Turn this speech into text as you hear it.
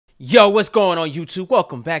Yo, what's going on YouTube?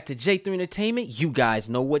 Welcome back to J3 Entertainment. You guys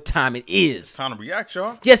know what time it is. It's time to react,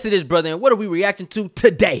 y'all. Yes, it is, brother. And what are we reacting to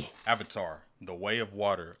today? Avatar, The Way of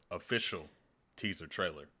Water, official teaser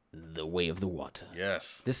trailer. The Way of the Water.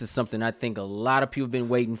 Yes. This is something I think a lot of people have been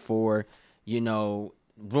waiting for. You know,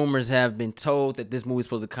 rumors have been told that this movie's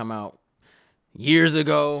supposed to come out years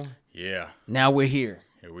ago. Yeah. Now we're here.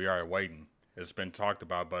 Here we are waiting. It's been talked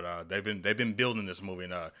about, but they've been building this movie,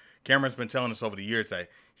 and Cameron's been telling us over the years that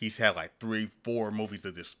he's had like 3-4 movies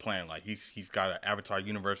of this plan. Like he's got an Avatar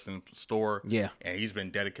universe in store. Yeah. And he's been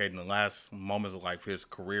dedicating the last moments of like his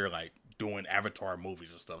career, like doing Avatar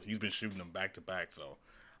movies and stuff. He's been shooting them back to back. So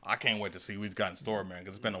I can't wait to see what he's got in store, man,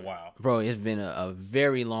 because it's been a while. Bro, it's been a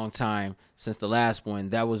very long time since the last one.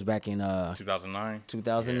 That was back in 2009.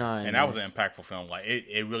 2009. Yeah. And that was an impactful film. Like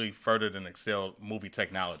it really furthered and excelled movie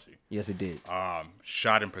technology. Yes, it did.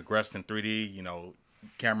 Shot and progressed in 3D, you know,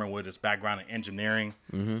 Cameron with his background in engineering,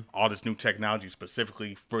 all this new technology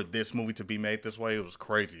specifically for this movie to be made this way. It was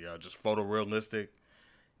crazy. Just photorealistic.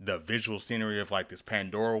 The visual scenery of like this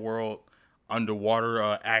Pandora world,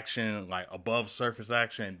 underwater action, like above surface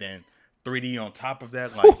action, and then 3D on top of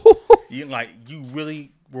that. Like you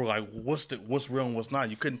really were like, what's real and what's not?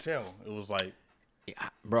 You couldn't tell. It was like, Yeah,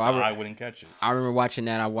 bro, I wouldn't catch it. I remember watching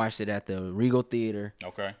that. I watched it at the Regal Theater.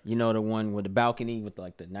 Okay. You know, the one with the balcony with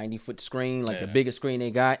like the 90-foot screen, like the biggest screen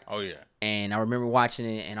they got. Oh, yeah. And I remember watching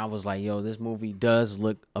it, and I was like, yo, this movie does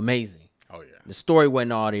look amazing. Oh, yeah. The story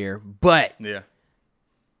wasn't all there, but Yeah.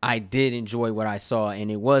 I did enjoy what I saw,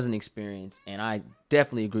 and it was an experience, and I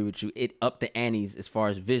definitely agree with you. It upped the antes as far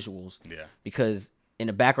as visuals. Yeah. Because in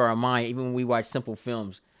the back of our mind, even when we watch simple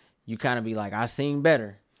films, you kind of be like, I seen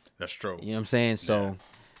better. That's true. You know what I'm saying? So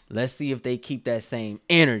let's see if they keep that same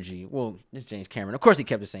energy. Well, this is James Cameron. Of course he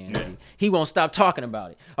kept the same energy. He won't stop talking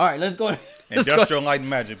about it. All right, let's go. Industrial Light and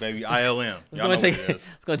Magic, baby. ILM. Y'all know what it is. Let's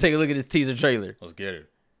go take a look at this teaser trailer. Let's get it.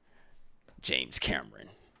 James Cameron.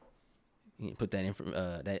 You need to put that in from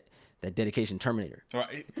that dedication Terminator. All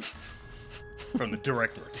right. From the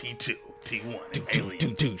director of T2, T1, and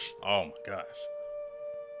Aliens. Douche. Oh, my gosh.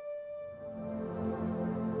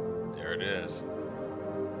 There it is.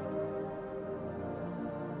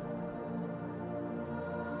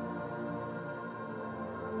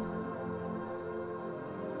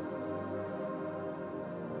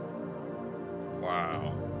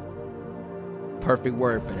 Wow. Perfect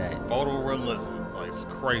word for that. Photorealism. Like, it's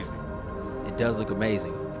crazy. It does look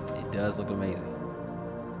amazing. It does look amazing.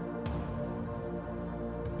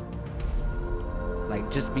 Like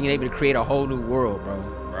just being able to create a whole new world, bro.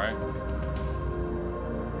 Right?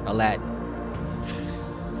 Aladdin.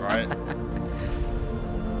 Right?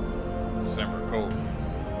 December, cool.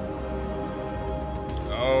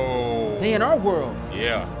 Oh. They in our world.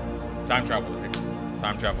 Yeah. Time travel.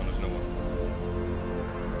 Time travel in this new one.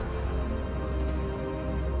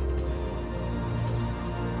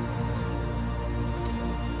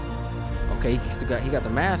 Okay, he got the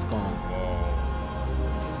mask on.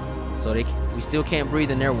 Whoa. So we still can't breathe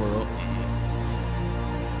in their world.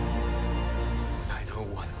 I know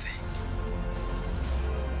one thing.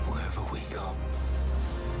 Wherever we go,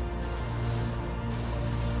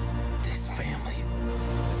 this family.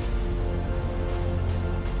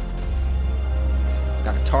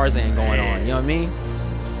 Got a Tarzan going on, you know what I mean?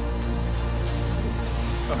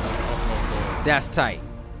 That's tight.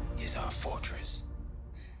 Is our fortress.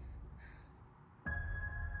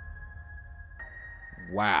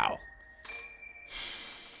 Wow.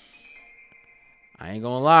 I ain't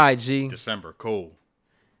gonna lie, G. December, cool.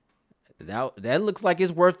 That looks like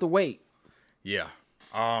it's worth the wait. Yeah.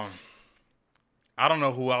 I don't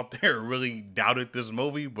know who out there really doubted this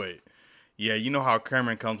movie, but yeah, you know how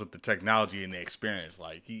Cameron comes with the technology and the experience.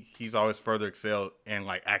 Like he's always further excelled in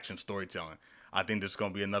like action storytelling. I think this is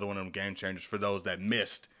gonna be another one of them game changers for those that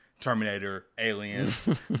missed Terminator, Aliens,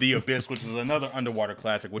 The Abyss, which is another underwater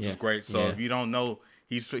classic, which is great. So if you don't know,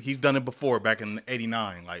 he's done it before back in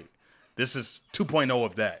 '89. Like this is 2.0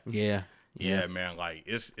 of that. Yeah. Yeah, man. Like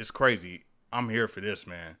it's crazy. I'm here for this,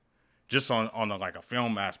 man. Just on like a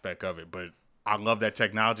film aspect of it, but I love that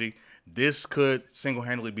technology. This could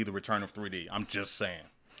single-handedly be the return of 3D. I'm just saying.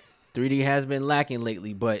 3D has been lacking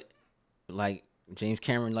lately, but like James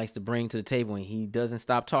Cameron likes to bring to the table, and he doesn't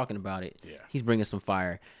stop talking about it. Yeah. He's bringing some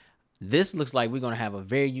fire. This looks like we're going to have a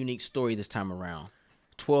very unique story this time around.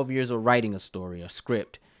 12 years of writing a story, a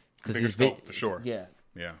script. Bigger scope, for sure. Yeah.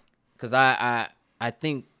 Yeah. Because I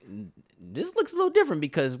think this looks a little different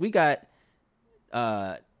because we got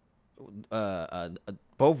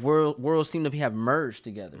both worlds seem to have merged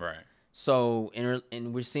together. Right. So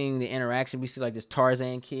and we're seeing the interaction. We see like this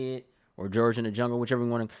Tarzan kid or George in the Jungle, whichever you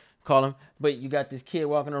want to call him. But you got this kid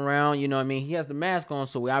walking around. You know what I mean? He has the mask on,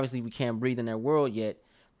 so we can't breathe in that world yet.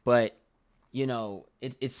 But you know,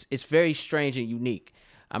 it's very strange and unique.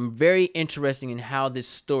 I'm very interested in how this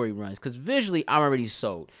story runs because visually, I'm already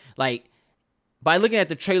sold. Like by looking at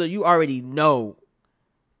the trailer, you already know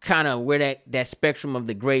kind of where that spectrum of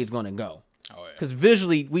the grade is going to go. Oh, yeah. Because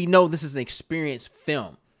visually, we know this is an experienced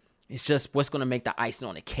film. It's just what's going to make the icing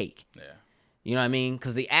on the cake. Yeah. You know what I mean?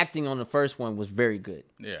 Because the acting on the first one was very good.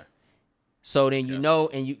 Yeah. So then you know,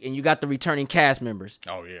 and you got the returning cast members.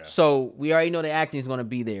 Oh, yeah. So we already know the acting is going to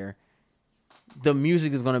be there. The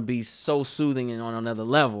music is going to be so soothing and on another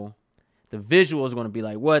level. The visual is going to be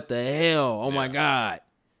like, what the hell? Oh, my God.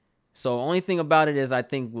 So only thing about it is I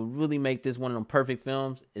think will really make this one of them perfect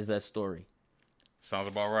films is that story. Sounds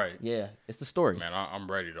about right. Yeah, it's the story. Man, I'm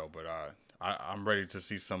ready, though. But I'm ready to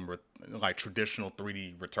see some, like, traditional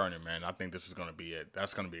 3D returning, man. I think this is going to be it.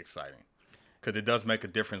 That's going to be exciting. Because it does make a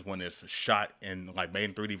difference when it's shot in, like, made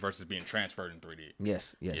in 3D versus being transferred in 3D.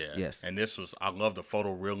 Yes. And this was, I love the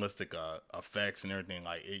photorealistic effects and everything.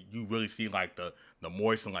 Like, you really see, like, the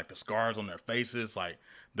moist and, like, the scars on their faces, like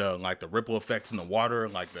the ripple effects in the water,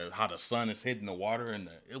 like how the sun is hitting the water, and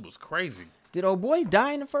it was crazy. Did old boy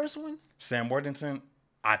die in the first one? Sam Worthington,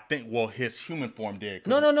 I think, well, his human form did.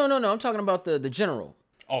 No. I'm talking about the general.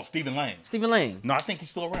 Oh, Stephen Lang. Stephen Lang. No, I think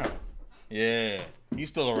he's still around. Yeah, he's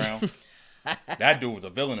still around. That dude was a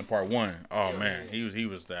villain in part 1. Oh man, he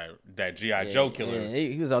was that G.I. Joe killer. Yeah,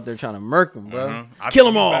 he was out there trying to murk him, bro. Mm-hmm. Kill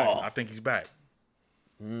them all. I think he's back.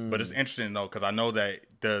 But it's interesting though, because I know that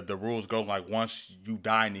the rules go like once you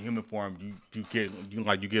die in the human form, you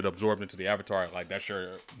get absorbed into the avatar. Like that's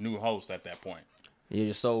your new host at that point. Yeah,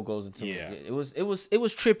 your soul goes into it. It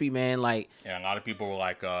was trippy, man. Like, and a lot of people were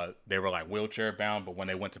like, they were like wheelchair bound, but when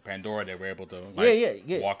they went to Pandora, they were able to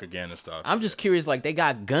walk again and stuff. I'm just curious, like they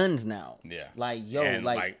got guns now. Yeah. Like, yo, and,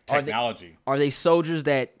 like technology. Are they soldiers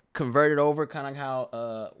that converted over, kind of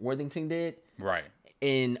how Worthington did? Right.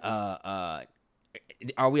 And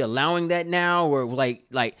are we allowing that now, or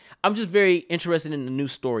like I'm just very interested in the new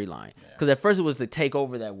storyline because at first it was to take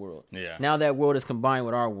over that world. Yeah. Now that world is combined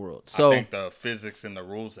with our world. So I think the physics and the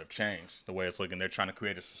rules have changed the way it's looking. They're trying to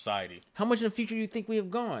create a society. How much in the future do you think we have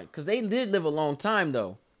gone? Because they did live a long time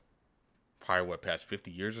though. Probably past 50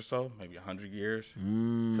 years or so, maybe 100 years.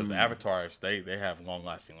 Because the avatars, they have long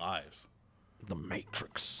lasting lives. The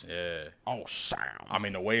Matrix. Yeah. Oh, sound. I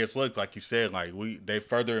mean, the way it's looked, like you said, like they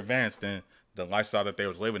further advanced in the lifestyle that they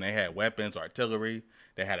was living. They had weapons, artillery.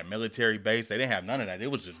 They had a military base. They didn't have none of that.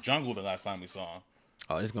 It was just jungle the last time we saw them.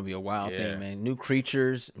 Oh, it's gonna be a wild thing, man. New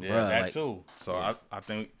creatures. Yeah, bruh, that too. So I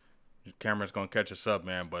think Cameron's gonna catch us up,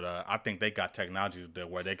 man. But I think they got technology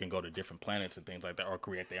where they can go to different planets and things like that, or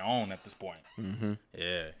create their own at this point. Mm-hmm.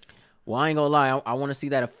 Yeah. Well, I ain't gonna lie. I want to see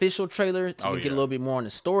that official trailer to get a little bit more on the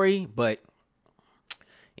story, but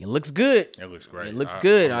it looks good. It looks great. It looks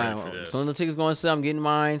good. Some of the tickets going to sell. I'm getting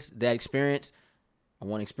mine. That experience. I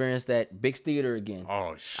want to experience that big theater again.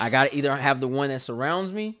 Oh, I got to either have the one that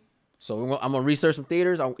surrounds me. So I'm going to research some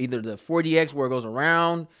theaters. Either the 4DX where it goes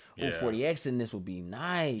around. or 40X in this would be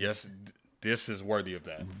nice. Yes, this is worthy of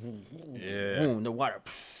that. Yeah. Boom, the water.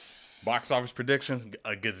 Box office predictions,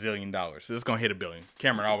 $1 gazillion. This is going to hit $1 billion.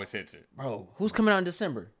 Cameron always hits it. Bro, who's coming out in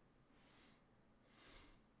December?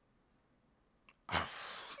 I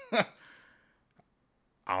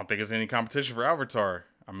don't think it's any competition for Avatar.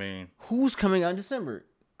 I mean, who's coming out in December?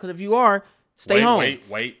 Because if you are, stay home.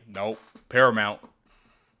 Wait. Nope. Paramount.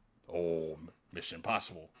 Oh, Mission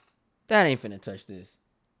Impossible. That ain't finna touch this.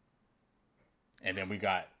 And then we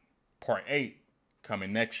got Part 8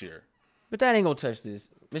 coming next year. But that ain't gonna touch this.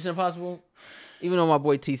 Mission Impossible, even though my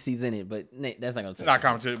boy TC's in it, but that's not gonna touch it. Not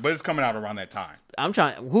competition, but it's coming out around that time. I'm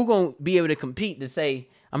trying. Who gonna be able to compete to say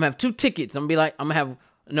I'm gonna have 2 tickets? I'm gonna be like, I'm gonna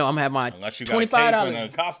have my unless you got $25 a cape and a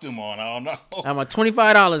costume on. I don't know. I'm at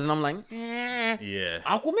 $25, and I'm like, yeah.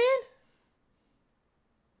 Aquaman?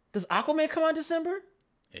 Does Aquaman come out in December?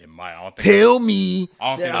 It might. I don't think Tell me.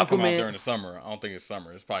 I don't think it'll come out during the summer. I don't think it's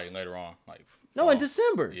summer. It's probably later on. Like no, in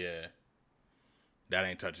December. Yeah. That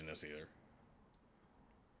ain't touching us either.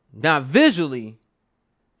 Not visually,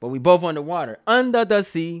 but we both underwater. Under the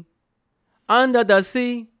sea. Under the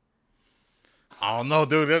sea. I don't know,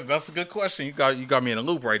 dude. That's a good question. You got me in a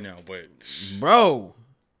loop right now, but bro,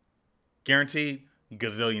 guaranteed $1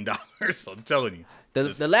 gazillion. I'm telling you.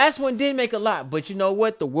 The last one did make a lot, but you know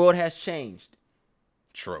what? The world has changed.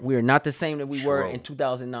 True. We are not the same that we were in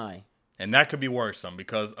 2009. And that could be worrisome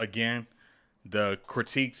because, again, the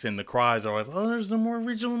critiques and the cries are always, oh, there's no more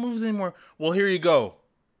regional movies anymore. Well, here you go.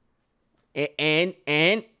 And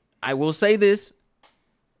I will say this.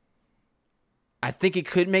 I think it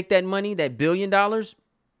could make that money, that $1 billion,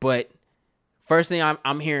 But first thing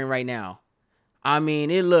I'm hearing right now, I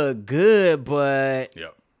mean, it looked good, but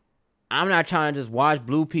Yep. I'm not trying to just watch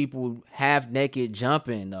blue people half naked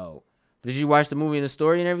jumping though. Did you watch the movie and the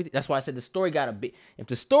story and everything? That's why I said the story got a bit. If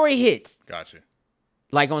the story hits, Gotcha.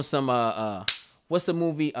 like on some what's the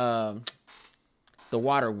movie the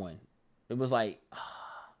water one? It was like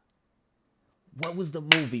what was the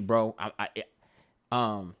movie, bro?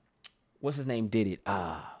 What's his name did it?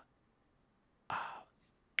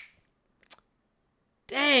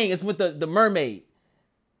 Dang, it's with the mermaid.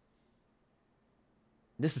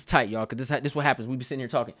 This is tight, y'all, because this what happens. We be sitting here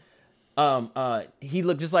talking. He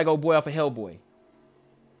looked just like old boy off of Hellboy.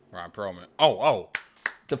 Ron Perlman. Oh.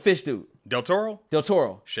 The fish dude. Del Toro? Del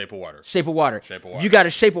Toro. Shape of Water. Shape of Water. Shape of If Water. you got a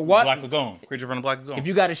Shape of Water. Black Lagoon. Creature from the Black Lagoon. If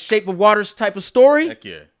you got a Shape of Water type of story. Heck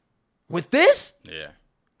yeah. With this. Yeah.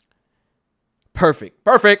 Perfect.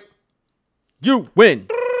 You win.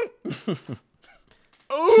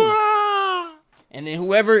 And then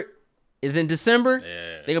whoever is in December,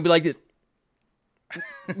 they're going to be like this.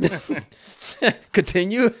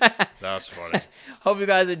 Continue. That's funny. Hope you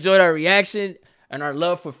guys enjoyed our reaction and our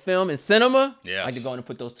love for film and cinema. Yes. I like to go and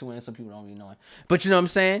put those two in. Some people don't even know it. But you know what I'm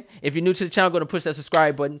saying? If you're new to the channel, go to push that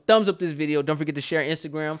subscribe button. Thumbs up this video. Don't forget to share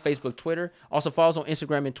Instagram, Facebook, Twitter. Also follow us on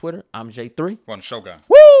Instagram and Twitter. I'm J3. Run Shogun.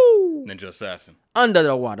 Woo! Ninja Assassin. Under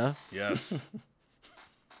the water. Yes.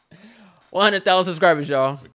 100,000 subscribers, y'all.